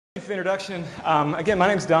For the introduction, again, my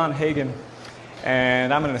name is Don Hagan,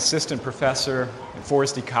 and I'm an assistant professor and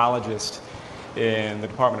forest ecologist in the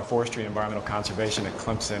Department of Forestry and Environmental Conservation at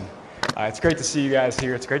Clemson. It's great to see you guys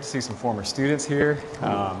here. It's great to see some former students here.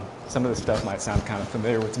 Some of this stuff might sound kind of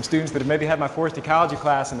familiar with some students that have maybe had my forest ecology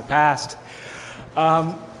class in the past.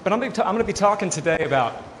 But I'm going to be talking today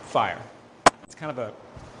about fire. It's kind of a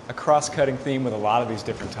cross-cutting theme with a lot of these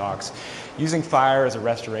different talks, using fire as a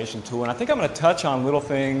restoration tool. And I think I'm going to touch on little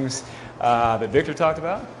things that Victor talked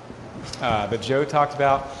about, that Joe talked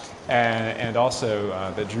about, and also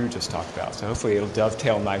that Drew just talked about. So hopefully it'll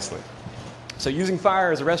dovetail nicely. So using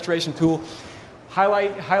fire as a restoration tool,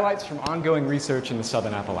 highlights from ongoing research in the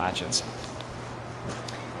Southern Appalachians.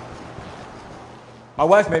 My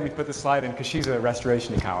wife made me put this slide in because she's a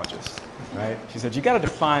restoration ecologist, right? She said, you got to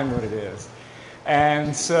define what it is.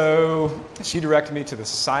 And so she directed me to the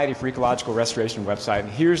Society for Ecological Restoration website, and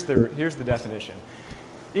here's the definition.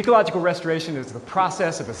 Ecological restoration is the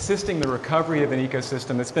process of assisting the recovery of an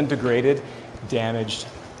ecosystem that's been degraded, damaged,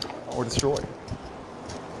 or destroyed.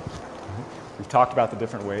 We've talked about the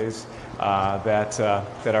different ways that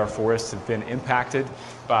our forests have been impacted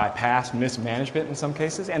by past mismanagement in some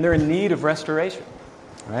cases, and they're in need of restoration.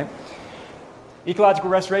 Right? Ecological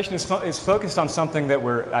restoration is focused on something that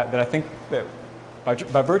I think that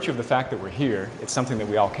by virtue of the fact that we're here, it's something that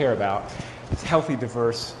we all care about. It's healthy,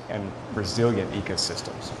 diverse, and resilient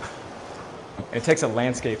ecosystems. And it takes a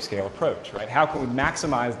landscape scale approach, right? How can we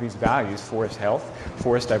maximize these values, forest health,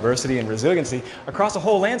 forest diversity, and resiliency across a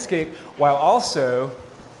whole landscape while also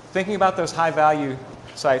thinking about those high value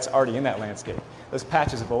sites already in that landscape, those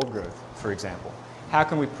patches of old growth, for example. How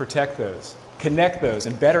can we protect those, connect those,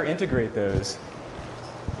 and better integrate those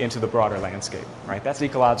into the broader landscape, right? That's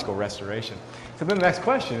ecological restoration. So then the next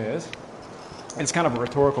question is, and it's kind of a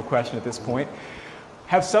rhetorical question at this point,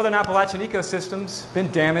 have Southern Appalachian ecosystems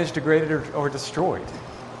been damaged, degraded, or destroyed?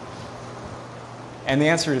 And the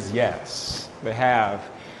answer is yes, they have.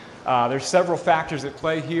 There's several factors at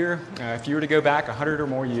play here. If you were to go back 100 or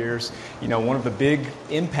more years, one of the big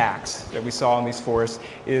impacts that we saw in these forests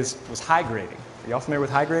was high grading. Are y'all familiar with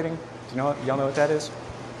high grading? Y'all know what that is?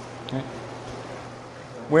 Okay.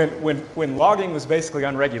 When logging was basically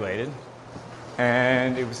unregulated,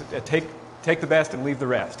 and it was a take the best and leave the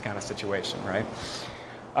rest kind of situation, right?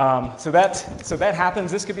 So that happens.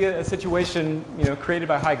 This could be a situation created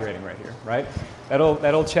by high grading right here, right? That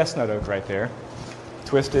old chestnut oak right there,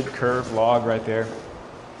 twisted, curved log right there.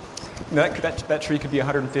 That tree could be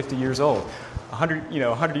 150 years old.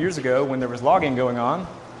 100 years ago, when there was logging going on,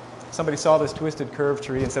 somebody saw this twisted, curved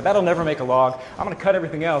tree and said, that'll never make a log. I'm going to cut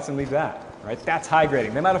everything else and leave that. Right? That's high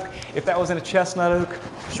grading. They might have, if that was in a chestnut oak,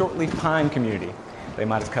 shortleaf pine community, they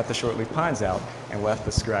might have cut the shortleaf pines out and left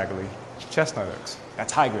the scraggly chestnut oaks.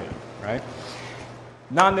 That's high grading, right?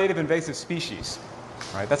 Non-native invasive species,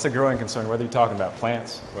 right? That's a growing concern, whether you're talking about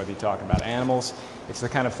plants, whether you're talking about animals. It's the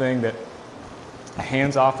kind of thing that a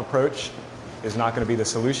hands-off approach is not going to be the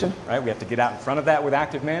solution, right? We have to get out in front of that with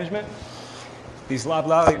active management. These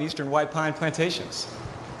loblolly and eastern white pine plantations,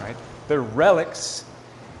 right? They're relics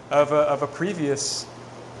of a previous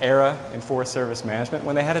era in Forest Service management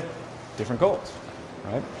when they had different goals,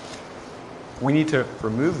 right? We need to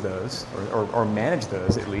remove those or manage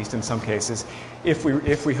those, at least in some cases, if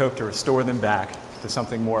we hope to restore them back to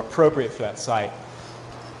something more appropriate for that site.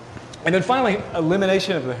 And then finally,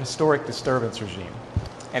 elimination of the historic disturbance regime.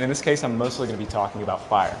 And in this case, I'm mostly going to be talking about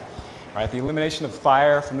fire. Right? The elimination of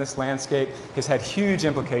fire from this landscape has had huge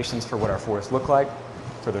implications for what our forests look like,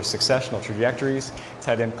 for their successional trajectories. It's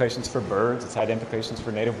had implications for birds. It's had implications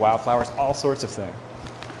for native wildflowers, all sorts of things.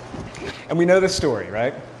 And we know this story,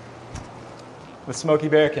 right? The Smokey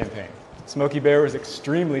Bear campaign. Smokey Bear was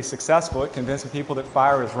extremely successful at convincing people that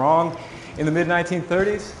fire is wrong. In the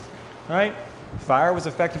mid-1930s, right? Fire was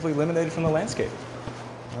effectively eliminated from the landscape.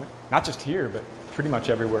 Right? Not just here, but pretty much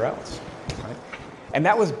everywhere else. Right? And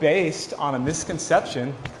that was based on a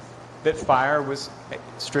misconception that fire was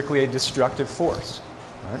strictly a destructive force.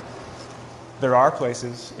 Right? There are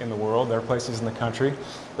places in the world, there are places in the country,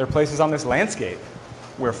 there are places on this landscape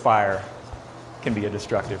where fire can be a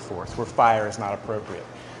destructive force, where fire is not appropriate.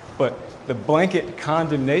 But the blanket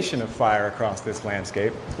condemnation of fire across this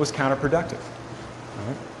landscape was counterproductive.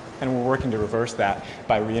 Right? And we're working to reverse that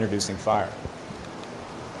by reintroducing fire.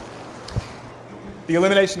 The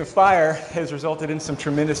elimination of fire has resulted in some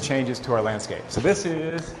tremendous changes to our landscape. So this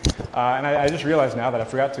is, and I just realized now that I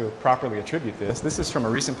forgot to properly attribute this. This is from a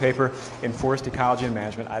recent paper in Forest Ecology and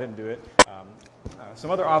Management. I didn't do it. Some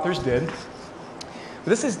other authors did.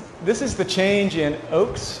 But this is the change in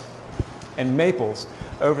oaks and maples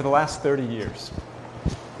over the last 30 years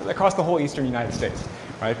across the whole eastern United States.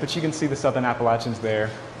 right? But you can see the southern Appalachians there,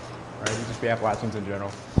 right? These just the Appalachians in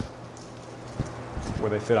general, where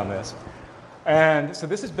they fit on this. And so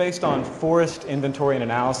this is based on forest inventory and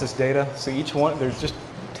analysis data. So each one, there's just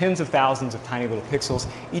tens of thousands of tiny little pixels.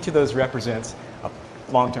 Each of those represents a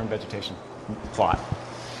long-term vegetation plot.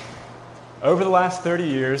 Over the last 30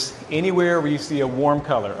 years, anywhere where you see a warm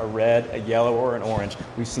color, a red, a yellow, or an orange,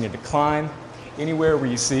 we've seen a decline. Anywhere where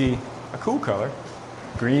you see a cool color,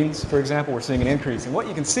 greens, for example, we're seeing an increase. And what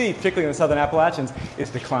you can see, particularly in the southern Appalachians, is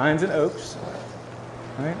declines in oaks,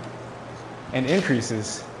 right? And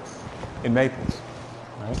increases in maples,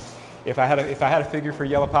 right? If I had a figure for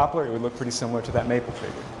yellow poplar, it would look pretty similar to that maple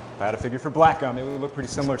figure. If I had a figure for black gum, it would look pretty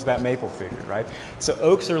similar to that maple figure, right? So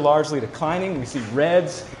oaks are largely declining. We see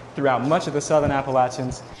reds throughout much of the southern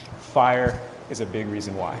Appalachians. Fire is a big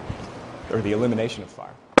reason why, or the elimination of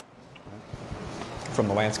fire, right, from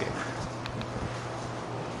the landscape.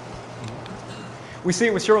 We see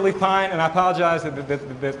it with shortleaf pine, and I apologize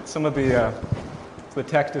that some of the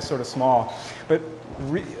text is sort of small, but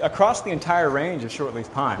across the entire range of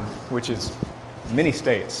shortleaf pine, which is many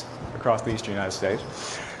states across the eastern United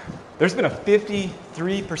States, there's been a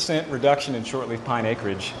 53% reduction in shortleaf pine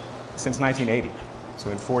acreage since 1980, so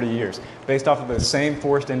in 40 years, based off of the same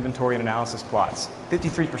forest inventory and analysis plots.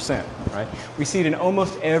 53%, right? We see it in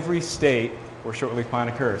almost every state where shortleaf pine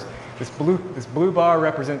occurs. This blue bar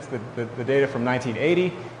represents the data from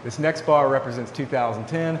 1980. This next bar represents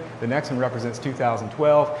 2010. The next one represents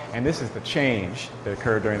 2012. And this is the change that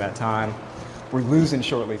occurred during that time. We're losing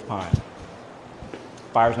shortleaf pine.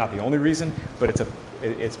 Fire's not the only reason, but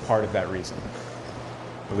it's part of that reason.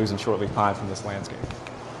 We're losing shortleaf pine from this landscape.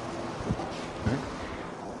 Right?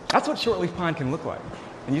 That's what shortleaf pine can look like.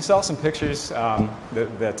 And you saw some pictures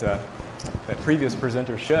that previous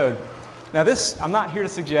presenters showed. Now this, I'm not here to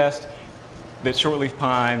suggest that shortleaf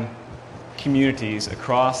pine communities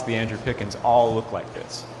across the Andrew Pickens all look like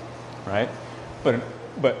this, right?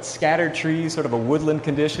 But scattered trees, sort of a woodland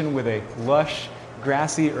condition with a lush,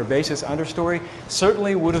 grassy, herbaceous understory,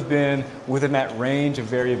 certainly would have been within that range of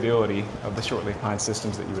variability of the shortleaf pine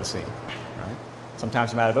systems that you would have seen, right?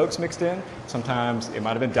 Sometimes it might have oaks mixed in. Sometimes it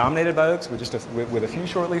might have been dominated by oaks with a few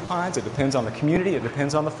shortleaf pines. It depends on the community. It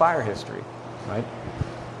depends on the fire history, right?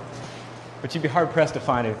 But you'd be hard-pressed to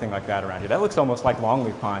find anything like that around here. That looks almost like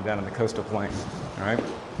longleaf pine down in the coastal plain, all right?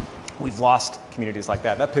 We've lost communities like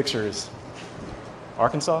that. That picture is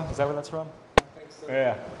Arkansas? Is that where that's from? I think so.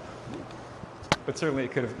 Yeah. But certainly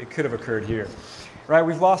it could have occurred here, right?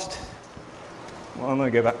 We've lost. Well, I'm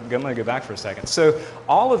going to go back for a second. So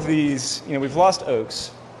all of these, we've lost oaks,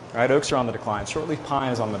 right? Oaks are on the decline. Shortleaf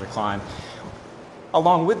pine is on the decline.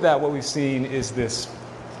 Along with that, what we've seen is this.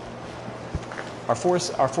 Our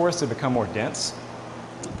forests have become more dense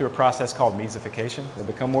through a process called mesification. They've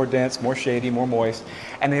become more dense, more shady, more moist,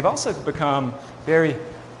 and they've also become very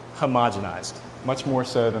homogenized, much more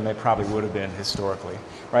so than they probably would have been historically.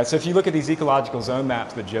 Right? So if you look at these ecological zone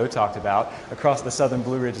maps that Joe talked about across the southern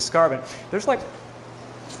Blue Ridge Escarpment, there's like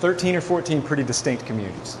 13 or 14 pretty distinct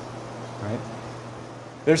communities. Right?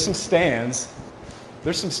 There's some stands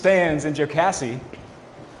in Jocassee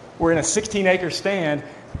where in a 16-acre stand,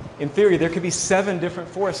 in theory, there could be 7 different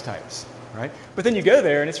forest types, right? But then you go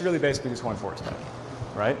there, and it's really basically just one forest type,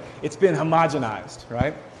 right? It's been homogenized,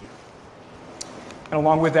 right? And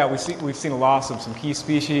along with that, we've seen a loss of some key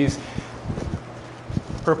species.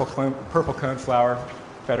 Purple coneflower,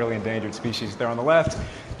 federally endangered species there on the left.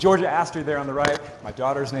 Georgia aster there on the right. My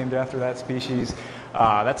daughter's named after that species.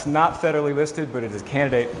 That's not federally listed, but it is a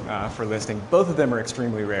candidate for listing. Both of them are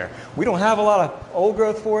extremely rare. We don't have a lot of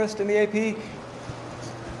old-growth forest in the AP.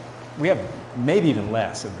 We have maybe even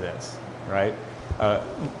less of this, right?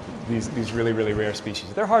 These really, really rare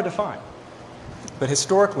species. They're hard to find. But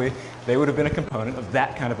historically, they would have been a component of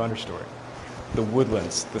that kind of understory. The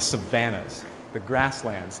woodlands, the savannas, the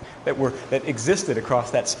grasslands that existed across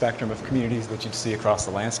that spectrum of communities that you'd see across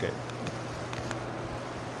the landscape.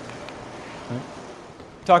 Right?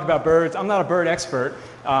 Talk about birds. I'm not a bird expert,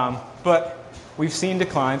 but we've seen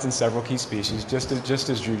declines in several key species, just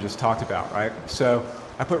as Drew just talked about, right? So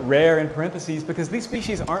I put rare in parentheses because these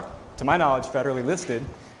species aren't, to my knowledge, federally listed,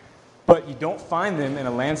 but you don't find them in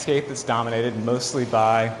a landscape that's dominated mostly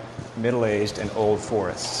by middle-aged and old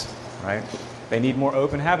forests, right? They need more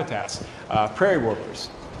open habitats. Prairie warblers,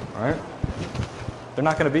 right? They're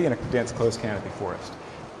not going to be in a dense, closed canopy forest.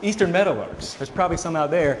 Eastern meadowlarks, there's probably some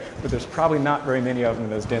out there, but there's probably not very many of them in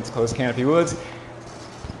those dense, closed canopy woods.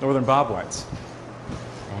 Northern bobwhites.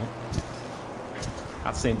 Right?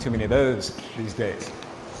 Not seeing too many of those these days.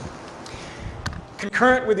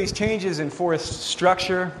 Concurrent with these changes in forest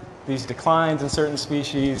structure, these declines in certain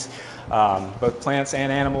species, both plants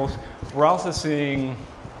and animals, we're also seeing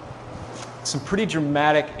some pretty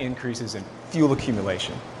dramatic increases in fuel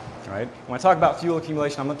accumulation. Right? When I talk about fuel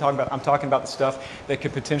accumulation, I'm talking about the stuff that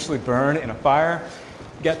could potentially burn in a fire.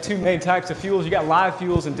 You got two main types of fuels. You got live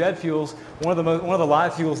fuels and dead fuels. One of the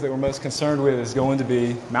live fuels that we're most concerned with is going to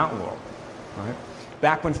be mountain laurel. Right?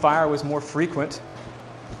 Back when fire was more frequent,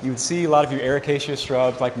 you would see a lot of your ericaceous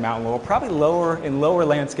shrubs like mountain laurel, probably lower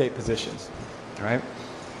landscape positions. Right?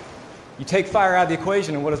 You take fire out of the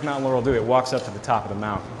equation, and what does mountain laurel do? It walks up to the top of the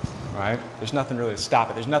mountain. Right? There's nothing really to stop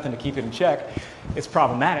it. There's nothing to keep it in check. It's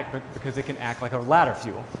problematic because it can act like a ladder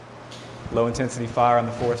fuel. Low intensity fire on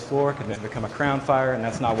the forest floor can then become a crown fire, and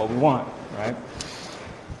that's not what we want. Right?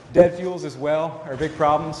 Dead fuels as well are big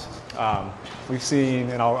problems. We've seen,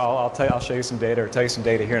 and I'll show you some data or tell you some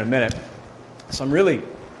data here in a minute. Some really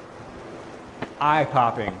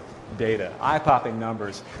eye-popping data, eye-popping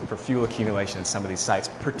numbers for fuel accumulation in some of these sites,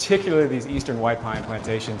 particularly these eastern white pine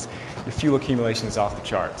plantations. The fuel accumulation is off the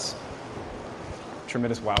charts.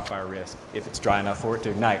 Tremendous wildfire risk if it's dry enough for it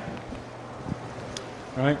to ignite.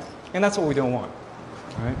 Right? And that's what we don't want.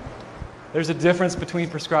 Right? There's a difference between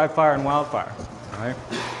prescribed fire and wildfire. Right?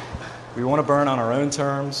 We want to burn on our own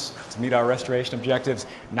terms to meet our restoration objectives,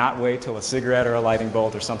 not wait till a cigarette or a lightning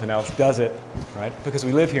bolt or something else does it, right? Because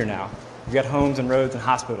we live here now. We've got homes and roads and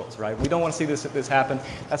hospitals, right? We don't want to see this happen.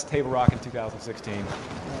 That's Table Rock in 2016. Right?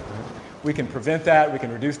 We can prevent that. We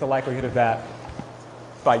can reduce the likelihood of that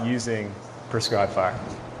by using prescribed fire.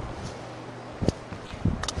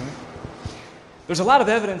 Right? There's a lot of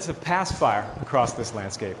evidence of past fire across this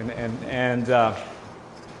landscape, and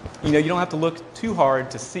you don't have to look too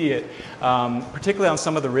hard to see it, particularly on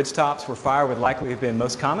some of the ridge tops where fire would likely have been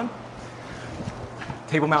most common.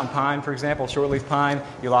 Table Mountain pine, for example, shortleaf pine,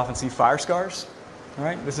 you'll often see fire scars.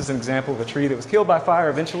 Right? This is an example of a tree that was killed by fire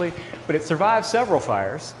eventually, but it survived several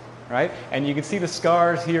fires. Right? And you can see the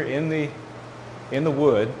scars here in the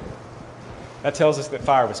wood. That tells us that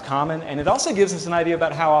fire was common, and it also gives us an idea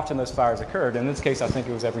about how often those fires occurred. In this case, I think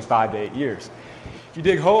it was every 5 to 8 years. If you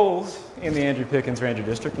dig holes in the Andrew Pickens Ranger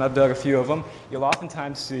District, and I've dug a few of them, you'll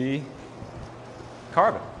oftentimes see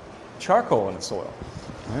carbon, charcoal in the soil.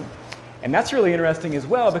 Right? And that's really interesting as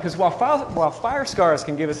well, because while fire scars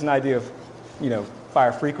can give us an idea of,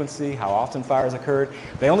 fire frequency, how often fires occurred,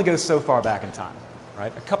 they only go so far back in time,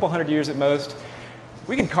 right? A couple hundred years at most.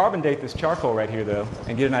 We can carbon date this charcoal right here, though,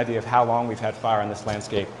 and get an idea of how long we've had fire on this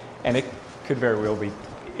landscape, and it could very well be,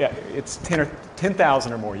 it's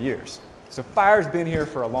 10,000 or more years. So fire's been here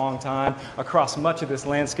for a long time across much of this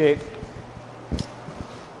landscape.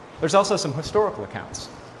 There's also some historical accounts.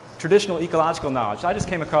 Traditional ecological knowledge. I just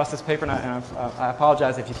came across this paper, and I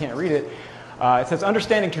apologize if you can't read it. It says,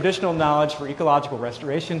 Understanding Traditional Knowledge for Ecological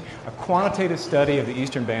Restoration, a Quantitative Study of the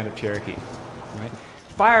Eastern Band of Cherokee. Right?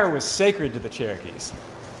 Fire was sacred to the Cherokees.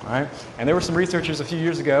 Right? And there were some researchers a few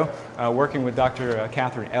years ago working with Dr.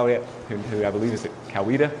 Catherine Elliott, who I believe is at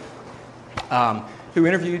Coweta, who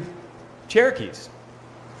interviewed Cherokees,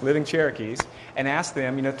 living Cherokees, and asked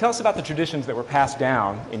them, tell us about the traditions that were passed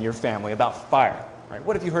down in your family about fire. Right?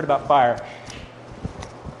 What have you heard about fire?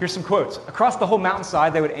 Here's some quotes. Across the whole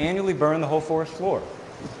mountainside, they would annually burn the whole forest floor.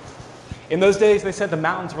 In those days, they said the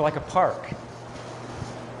mountains were like a park.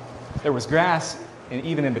 There was grass, and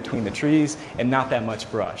even in between the trees, and not that much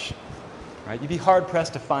brush. Right? You'd be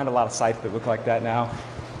hard-pressed to find a lot of sites that look like that now.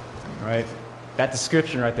 Right? That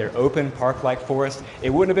description right there, open, park-like forest, it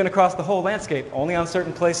wouldn't have been across the whole landscape, only on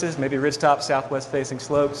certain places, maybe ridgetops, southwest-facing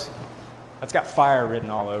slopes. That's got fire written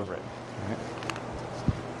all over it. Right?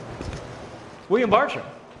 William Bartram.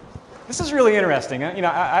 This is really interesting.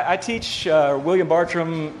 I teach William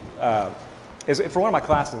Bartram, for one of my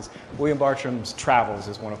classes, William Bartram's Travels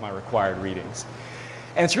is one of my required readings.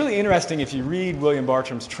 And it's really interesting if you read William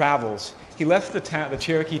Bartram's Travels. He left the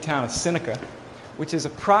Cherokee town of Seneca, which is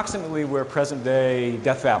approximately where present-day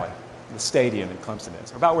Death Valley, the stadium in Clemson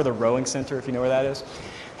is, about where the rowing center, if you know where that is.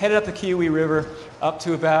 Headed up the Kiowee River, up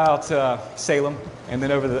to about Salem, and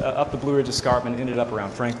then up the Blue Ridge Escarpment, ended up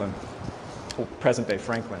around Franklin, present-day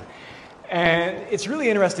Franklin. And it's really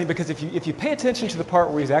interesting because if you pay attention to the part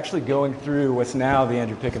where he's actually going through what's now the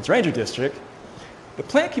Andrew Pickens Ranger District, the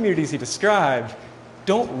plant communities he described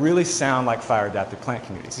don't really sound like fire-adapted plant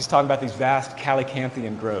communities. He's talking about these vast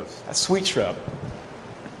calycanthian groves. That's sweet shrub.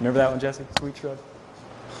 Remember that one, Jesse? Sweet shrub?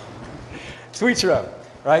 Sweet shrub,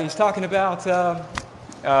 right? He's talking about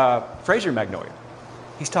Fraser magnolia.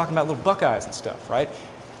 He's talking about little buckeyes and stuff, right?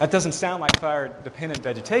 That doesn't sound like fire-dependent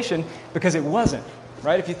vegetation because it wasn't,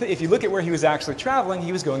 right? If you look at where he was actually traveling,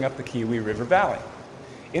 he was going up the Kiowee River Valley.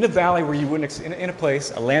 in a valley where you wouldn't, in a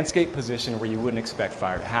place, a landscape position where you wouldn't expect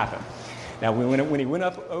fire to happen. Now, when he went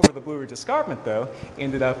up over the Blue Ridge Escarpment, though,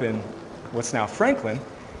 ended up in what's now Franklin,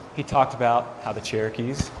 he talked about how the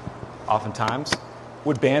Cherokees oftentimes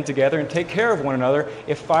would band together and take care of one another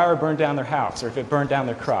if fire burned down their house or if it burned down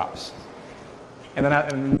their crops. And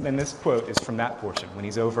then this quote is from that portion, when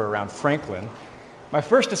he's over around Franklin. My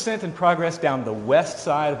first ascent and progress down the west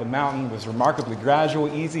side of the mountain was remarkably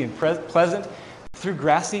gradual, easy, and pleasant through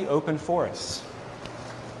grassy, open forests.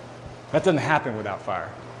 That doesn't happen without fire,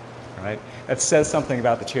 right? That says something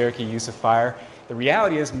about the Cherokee use of fire. The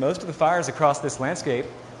reality is most of the fires across this landscape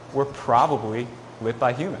were probably lit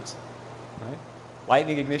by humans, right?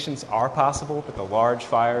 Lightning ignitions are possible, but the large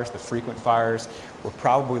fires, the frequent fires, were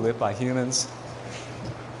probably lit by humans.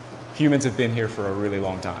 Humans have been here for a really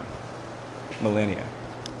long time, millennia.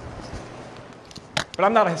 But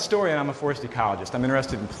I'm not a historian, I'm a forest ecologist. I'm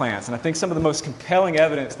interested in plants, and I think some of the most compelling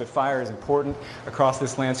evidence that fire is important across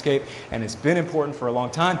this landscape, and it's been important for a long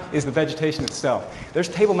time, is the vegetation itself. There's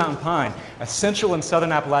Table Mountain pine, a central and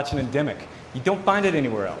southern Appalachian endemic. You don't find it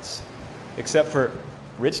anywhere else, except for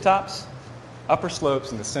ridgetops, upper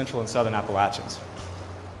slopes in the central and southern Appalachians.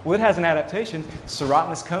 Well, it has an adaptation,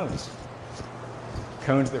 serotinous cones.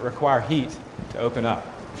 Cones that require heat to open up.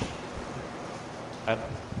 That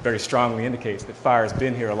very strongly indicates that fire has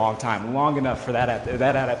been here a long time, long enough for that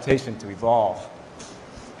adaptation to evolve.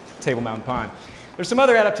 Table Mountain pine. There's some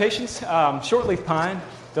other adaptations. Shortleaf pine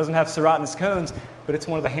doesn't have serotinous cones, but it's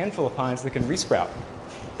one of the handful of pines that can resprout.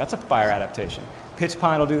 That's a fire adaptation. Pitch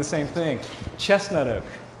pine will do the same thing. Chestnut oak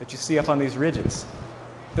that you see up on these ridges.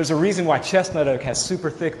 There's a reason why chestnut oak has super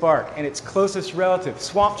thick bark, and its closest relative,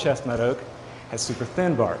 swamp chestnut oak, has super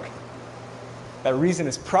thin bark. That reason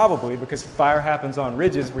is probably because fire happens on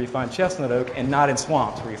ridges where you find chestnut oak and not in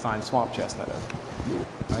swamps where you find swamp chestnut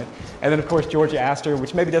oak. Right? And then, of course, Georgia aster,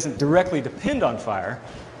 which maybe doesn't directly depend on fire,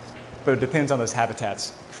 but it depends on those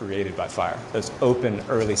habitats created by fire, those open,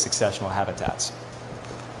 early successional habitats.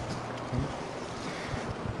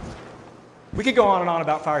 We could go on and on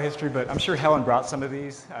about fire history, but I'm sure Helen brought some of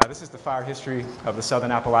these. This is the fire history of the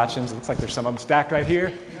Southern Appalachians. It looks like there's some of them stacked right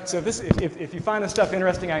here. So if you find this stuff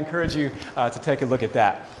interesting, I encourage you to take a look at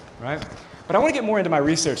that. Right? But I want to get more into my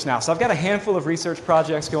research now. So I've got a handful of research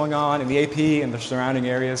projects going on in the AP and the surrounding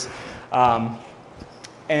areas. And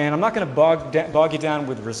I'm not going to bog you down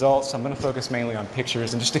with results. I'm going to focus mainly on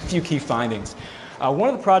pictures and just a few key findings. One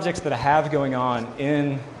of the projects that I have going on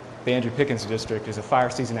in the Andrew Pickens District is a fire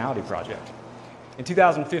seasonality project. In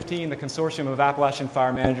 2015, the Consortium of Appalachian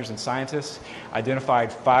Fire Managers and Scientists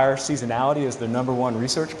identified fire seasonality as their #1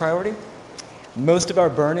 research priority. Most of our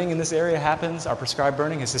burning in this area happens, our prescribed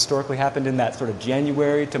burning has historically happened in that sort of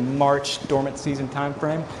January to March dormant season time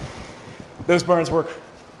frame. Those burns work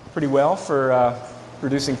pretty well for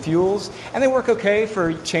reducing fuels, and they work okay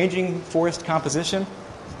for changing forest composition.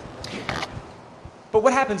 But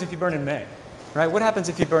what happens if you burn in May? Right? What happens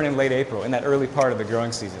if you burn in late April, in that early part of the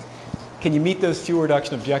growing season? Can you meet those fuel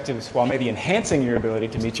reduction objectives while maybe enhancing your ability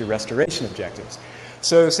to meet your restoration objectives?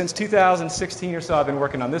 So since 2016 or so, I've been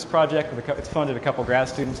working on this project. It's funded a couple grad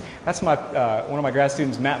students. That's one of my grad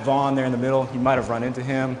students, Matt Vaughn, there in the middle. You might have run into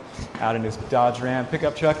him out in his Dodge Ram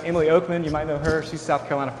pickup truck. Emily Oakman, you might know her. She's South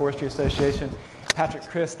Carolina Forestry Association. Patrick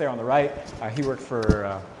Chris there on the right. He worked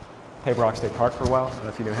for Table Rock State Park for a while. I don't know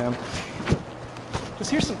if you knew him.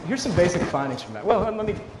 Just here's some basic findings from that. Well,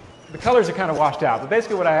 the colors are kind of washed out, but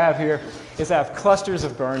basically what I have here is I have clusters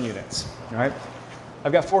of burn units, right?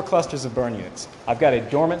 I've got 4 clusters of burn units. I've got a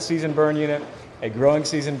dormant season burn unit, a growing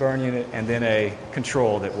season burn unit, and then a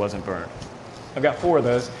control that wasn't burned. I've got 4 of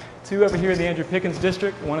those. 2 over here in the Andrew Pickens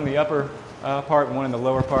District, 1 in the upper part, 1 in the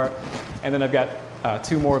lower part, and then I've got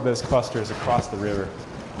 2 more of those clusters across the river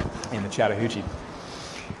in the Chattahoochee.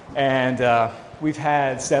 And we've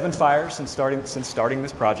had 7 fires since starting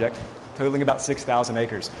this project, totaling about 6,000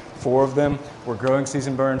 acres. 4 of them were growing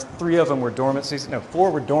season burns. 3 of them were dormant season. No,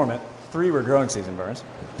 4 were dormant. 3 were growing season burns.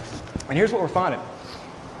 And here's what we're finding.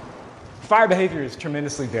 Fire behavior is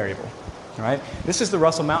tremendously variable. Right? This is the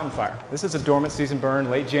Russell Mountain Fire. This is a dormant season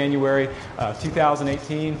burn, late January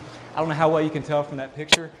 2018. I don't know how well you can tell from that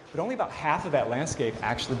picture, but only about half of that landscape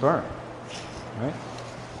actually burned. Right?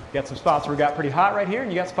 You got some spots where it got pretty hot right here,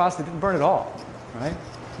 and you got spots that didn't burn at all. Right?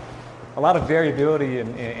 A lot of variability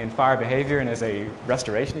in fire behavior, and as a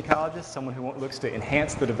restoration ecologist, someone who looks to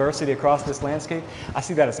enhance the diversity across this landscape, I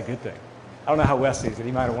see that as a good thing. I don't know how Wes sees it.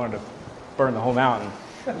 He might have wanted to burn the whole mountain.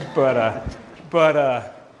 But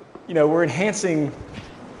we're enhancing,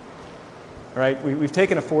 right? We've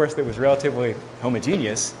taken a forest that was relatively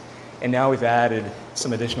homogeneous, and now we've added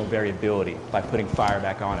some additional variability by putting fire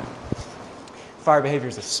back on it. Fire behavior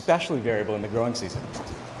is especially variable in the growing season.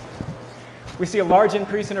 We see a large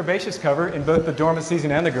increase in herbaceous cover in both the dormant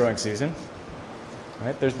season and the growing season.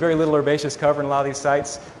 Right? There's very little herbaceous cover in a lot of these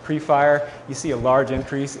sites pre-fire. You see a large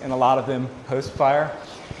increase in a lot of them post-fire.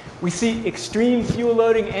 We see extreme fuel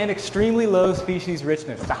loading and extremely low species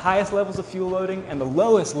richness. The highest levels of fuel loading and the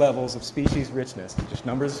lowest levels of species richness, just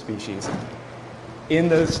numbers of species, in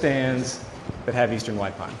those stands that have eastern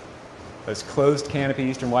white pine. Those closed canopy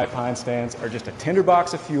eastern white pine stands are just a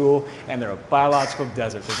tinderbox of fuel, and they're a biological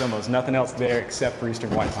desert. There's almost nothing else there except for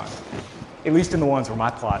eastern white pine, at least in the ones where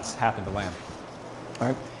my plots happen to land. All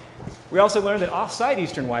right. We also learned that off-site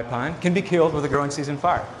eastern white pine can be killed with a growing season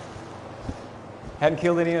fire. Hadn't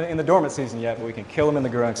killed any in the dormant season yet, but we can kill them in the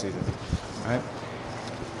growing season. All right.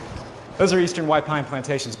 Those are eastern white pine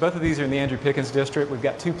plantations. Both of these are in the Andrew Pickens district. We've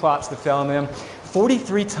got 2 plots that fell in them.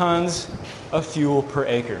 43 tons of fuel per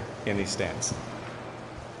acre in these stands.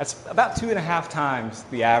 That's about 2.5 times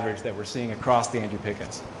the average that we're seeing across the Andrew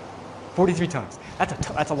Pickens. 43 tons.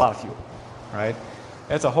 That's a lot of fuel, right?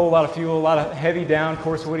 That's a whole lot of fuel, a lot of heavy down,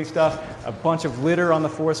 coarse woody stuff, a bunch of litter on the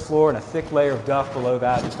forest floor, and a thick layer of duff below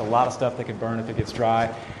that. Just a lot of stuff that could burn if it gets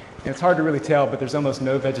dry. And it's hard to really tell, but there's almost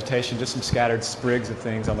no vegetation, just some scattered sprigs of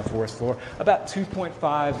things on the forest floor. About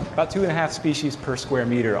 2.5 species per square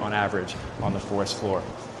meter on average on the forest floor,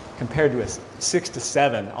 compared to a 6 to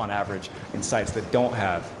 7 on average in sites that don't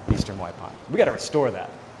have eastern white pine. We got to restore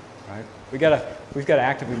that, right? We've got to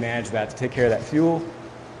actively manage that to take care of that fuel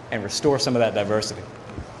and restore some of that diversity.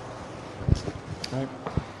 Right.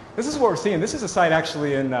 This is what we're seeing. This is a site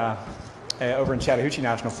actually over in Chattahoochee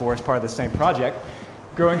National Forest, part of the same project.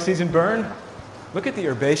 Growing season burn. Look at the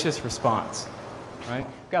herbaceous response. Right?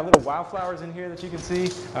 We've got little wildflowers in here that you can see.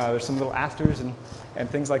 There's some little asters and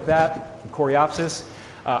things like that, and coreopsis.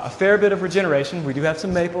 A fair bit of regeneration. We do have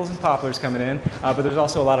some maples and poplars coming in, but there's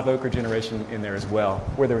also a lot of oak regeneration in there as well,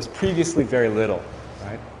 where there was previously very little.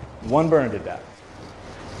 Right? One burn did that.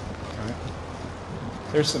 Right?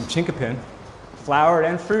 There's some chinkapin, flowered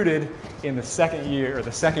and fruited in the second year or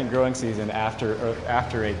the second growing season after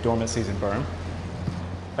a dormant season burn.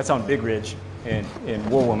 That's on Big Ridge in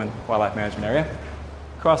Woolwoman Wildlife Management Area.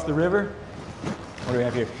 Across the river, what do we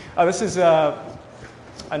have here? Oh, this is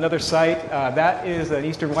another site. That is an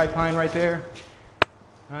eastern white pine right there.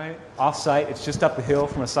 Right? Off-site, it's just up the hill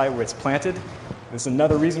from a site where it's planted. This is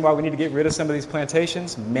another reason why we need to get rid of some of these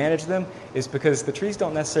plantations, manage them, is because the trees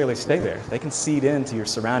don't necessarily stay there. They can seed into your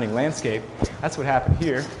surrounding landscape. That's what happened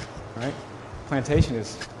here. Right? Plantation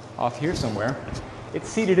is off here somewhere. It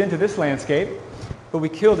seeded into this landscape, but we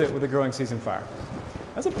killed it with a growing season fire.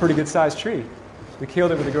 That's a pretty good sized tree. We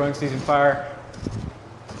killed it with a growing season fire.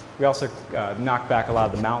 We also knocked back a lot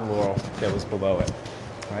of the mountain laurel that was below it.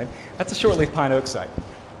 Right? That's a shortleaf pine oak site.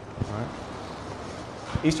 Right?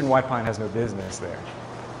 Eastern white pine has no business there.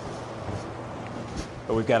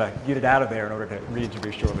 But we've got to get it out of there in order to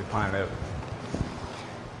reintroduce shortleaf pine and oak.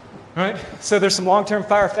 All right, so there's some long-term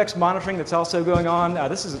fire effects monitoring that's also going on.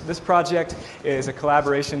 This project is a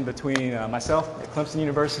collaboration between myself at Clemson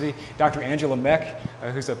University, Dr. Angela Meck,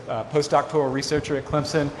 who's a postdoctoral researcher at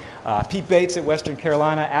Clemson, Pete Bates at Western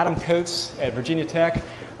Carolina, Adam Coates at Virginia Tech,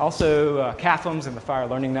 also CAFMS and the Fire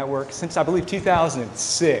Learning Network. Since, I believe,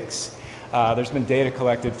 2006, there's been data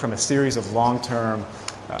collected from a series of long-term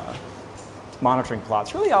monitoring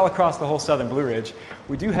plots, really all across the whole southern Blue Ridge.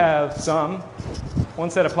 We do have one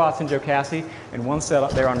set of plots in Jocassee and one set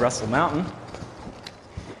up there on Russell Mountain.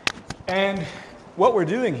 And what we're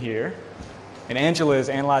doing here, and Angela is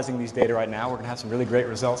analyzing these data right now, we're going to have some really great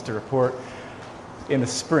results to report in the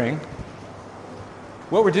spring.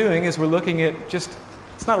 What we're doing is we're looking at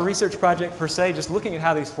it's not a research project per se, just looking at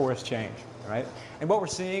how these forests change, right? And what we're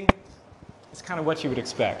seeing is kind of what you would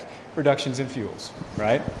expect, reductions in fuels,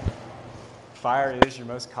 right?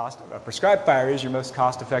 Prescribed fire is your most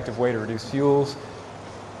cost-effective way to reduce fuels,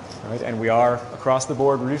 right? And we are, across the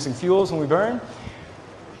board, reducing fuels when we burn.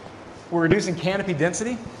 We're reducing canopy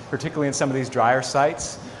density, particularly in some of these drier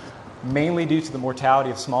sites, mainly due to the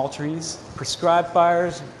mortality of small trees. Prescribed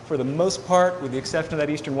fires, for the most part, with the exception of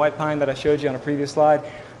that eastern white pine that I showed you on a previous slide,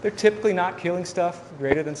 they're typically not killing stuff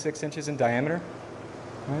greater than 6 inches in diameter,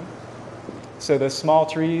 right? So those small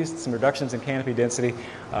trees, some reductions in canopy density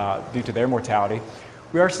due to their mortality.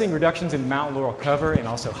 We are seeing reductions in mountain laurel cover and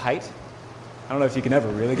also height. I don't know if you can ever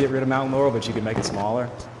really get rid of mountain laurel, but you can make it smaller,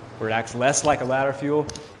 where it acts less like a ladder fuel.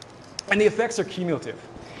 And the effects are cumulative.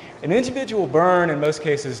 An individual burn, in most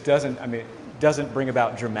cases, doesn't bring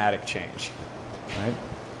about dramatic change. Right?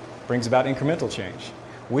 It brings about incremental change.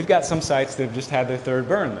 We've got some sites that have just had their third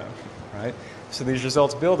burn, though. Right? So these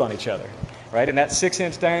results build on each other. Right? And that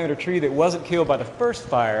 6-inch diameter tree that wasn't killed by the first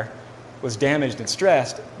fire was damaged and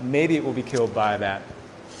stressed, maybe it will be killed by that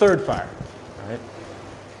third fire. Right?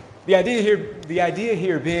 The idea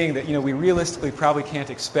here being that we realistically probably can't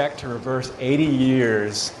expect to reverse 80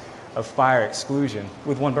 years of fire exclusion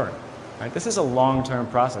with one burn. Right? This is a long-term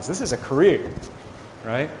process. This is a career,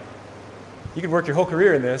 right? You could work your whole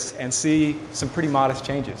career in this and see some pretty modest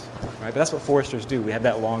changes, right? But that's what foresters do. We have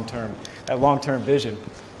that long-term vision.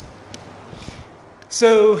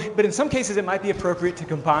 So, but in some cases, it might be appropriate to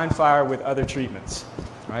combine fire with other treatments,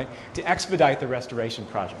 right? To expedite the restoration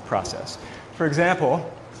process. For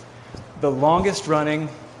example, the longest-running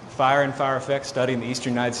fire and fire effects study in the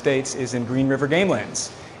eastern United States is in Green River Game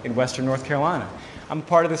Lands in western North Carolina. I'm a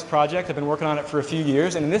part of this project. I've been working on it for a few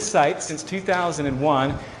years, and in this site, since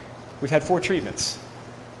 2001, we've had 4 treatments.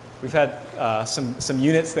 We've had some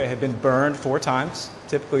units that have been burned 4 times,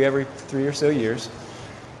 typically every 3 or so years.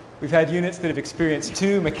 We've had units that have experienced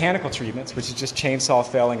 2 mechanical treatments, which is just chainsaw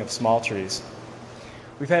felling of small trees.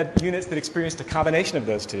 We've had units that experienced a combination of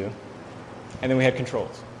those 2, and then we had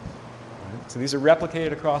controls. So these are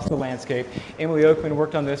replicated across the landscape. Emily Oakman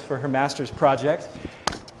worked on this for her master's project.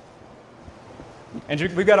 And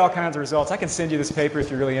we've got all kinds of results. I can send you this paper if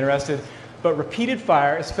you're really interested. But repeated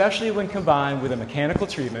fire, especially when combined with a mechanical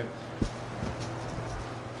treatment,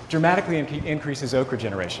 dramatically increases oak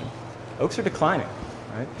regeneration. Oaks are declining,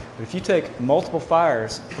 right? But if you take multiple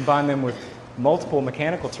fires, combine them with multiple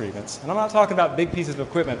mechanical treatments, and I'm not talking about big pieces of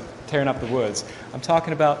equipment tearing up the woods. I'm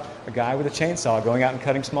talking about a guy with a chainsaw going out and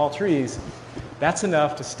cutting small trees. That's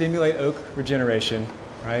enough to stimulate oak regeneration,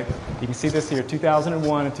 right? You can see this here,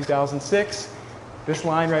 2001 and 2006. This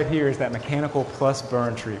line right here is that mechanical plus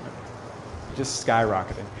burn treatment. Just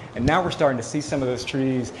skyrocketing. And now we're starting to see some of those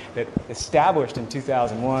trees that established in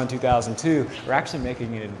 2001, 2002 are actually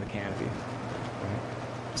making it into the canopy. Right?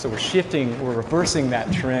 So we're reversing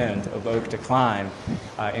that trend of oak decline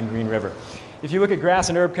in Green River. If you look at grass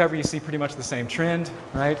and herb cover, you see pretty much the same trend,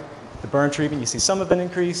 right? The burn treatment, you see some of an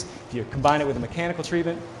increase. If you combine it with a mechanical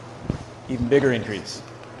treatment, even bigger increase.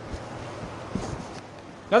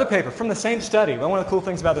 Another paper from the same study. One of the cool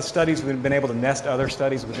things about the studies, we've been able to nest other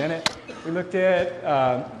studies within it. We looked at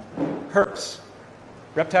herps,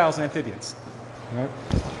 reptiles and amphibians. Right?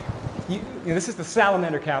 This is the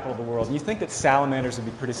salamander capital of the world. And you think that salamanders would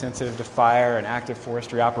be pretty sensitive to fire and active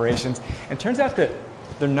forestry operations. And it turns out that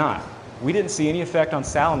they're not. We didn't see any effect on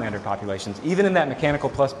salamander populations, even in that mechanical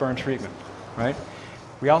plus burn treatment. Right?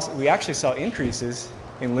 We actually saw increases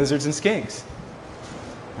in lizards and skinks.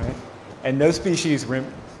 Right? And no species were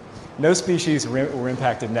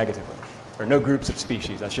impacted negatively, or no groups of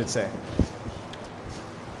species, I should say.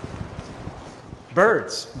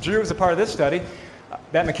 Birds. Drew was a part of this study.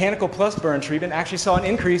 That mechanical plus burn treatment actually saw an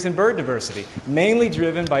increase in bird diversity, mainly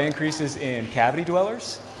driven by increases in cavity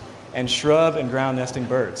dwellers and shrub and ground nesting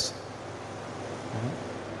birds.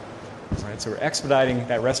 All right, so we're expediting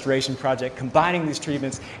that restoration project, combining these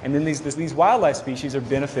treatments, and then these wildlife species are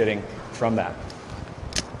benefiting from that.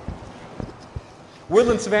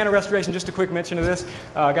 Woodland savanna restoration, just a quick mention of this.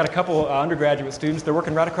 I got a couple undergraduate students. They're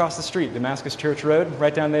working right across the street, Damascus Church Road,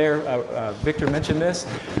 right down there. Victor mentioned this.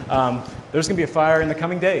 There's going to be a fire in the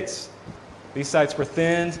coming days. These sites were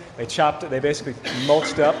thinned. They basically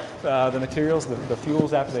mulched up the materials, the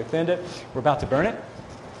fuels after they thinned it. We're about to burn it.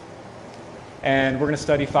 And we're going to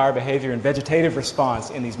study fire behavior and vegetative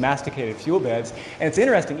response in these masticated fuel beds. And it's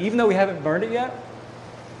interesting, even though we haven't burned it yet,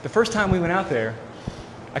 the first time we went out there,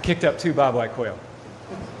 I kicked up 2 bobwhite quail.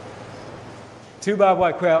 2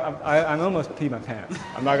 bobwhite quail. I almost peed my pants.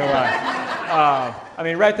 I'm not going to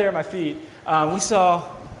lie. Right there at my feet, we saw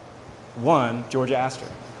 1 Georgia aster.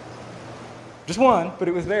 Just 1, but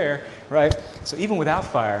it was there, right? So even without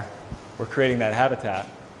fire, we're creating that habitat,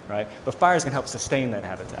 right? But fire is going to help sustain that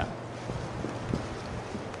habitat.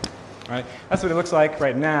 Right? That's what it looks like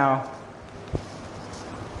right now.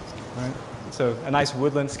 Right? So a nice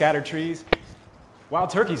woodland, scattered trees. Wild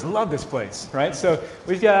turkeys love this place, right? So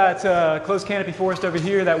we've got closed canopy forest over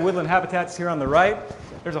here. That woodland habitat's here on the right.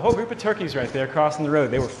 There's a whole group of turkeys right there crossing the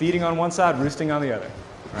road. They were feeding on one side, roosting on the other.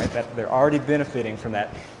 Right? They're already benefiting from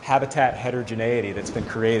that habitat heterogeneity that's been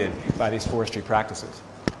created by these forestry practices.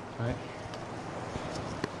 Right?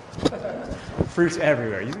 Fruits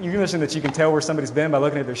everywhere. You mentioned that you can tell where somebody's been by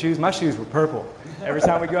looking at their shoes. My shoes were purple. Every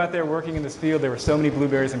time we go out there working in this field, there were so many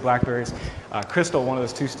blueberries and blackberries. Crystal, one of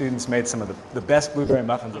those 2 students, made some of the best blueberry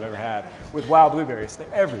muffins I've ever had with wild blueberries.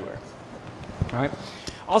 They're everywhere. All right?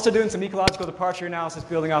 Also doing some ecological departure analysis,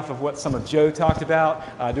 building off of what some of Joe talked about,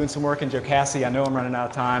 doing some work in Jocassee. I know I'm running out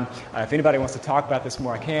of time. If anybody wants to talk about this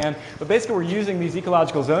more, I can. But basically, we're using these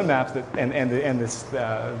ecological zone maps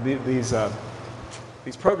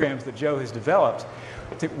these programs that Joe has developed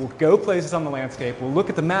We'll go places on the landscape, we'll look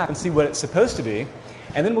at the map and see what it's supposed to be,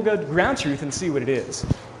 and then we'll go to ground truth and see what it is,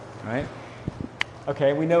 right?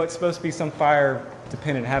 Okay, we know it's supposed to be some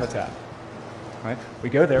fire-dependent habitat, right? We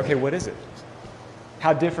go there, okay, what is it?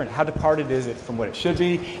 How different, how departed is it from what it should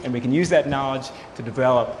be? And we can use that knowledge to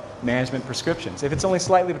develop management prescriptions. If it's only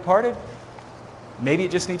slightly departed, maybe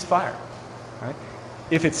it just needs fire, right?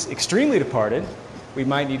 If it's extremely departed, we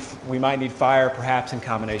might need fire perhaps in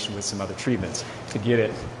combination with some other treatments to get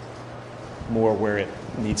it more where it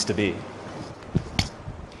needs to be.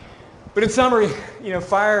 But in summary,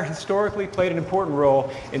 fire historically played an important role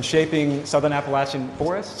in shaping southern Appalachian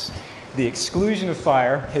forests. The exclusion of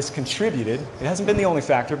fire has contributed, it hasn't been the only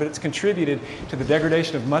factor, but it's contributed to the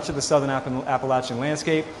degradation of much of the southern Appalachian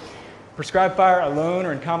landscape. Prescribed fire alone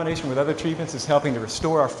or in combination with other treatments is helping to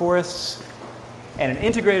restore our forests. And an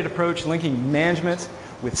integrated approach linking management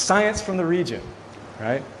with science from the region,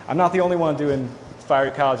 right? I'm not the only one doing fire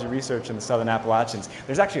ecology research in the southern Appalachians.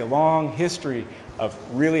 There's actually a long history of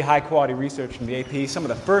really high quality research from the AP. Some of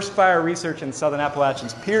the first fire research in the southern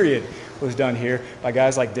Appalachians, period, was done here by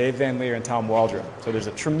guys like Dave Van Leer and Tom Waldron. So there's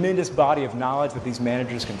a tremendous body of knowledge that these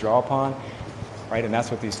managers can draw upon, right? And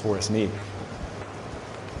that's what these forests need.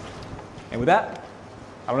 And with that,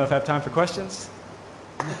 I don't know if I have time for questions.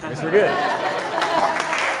 I guess we're good.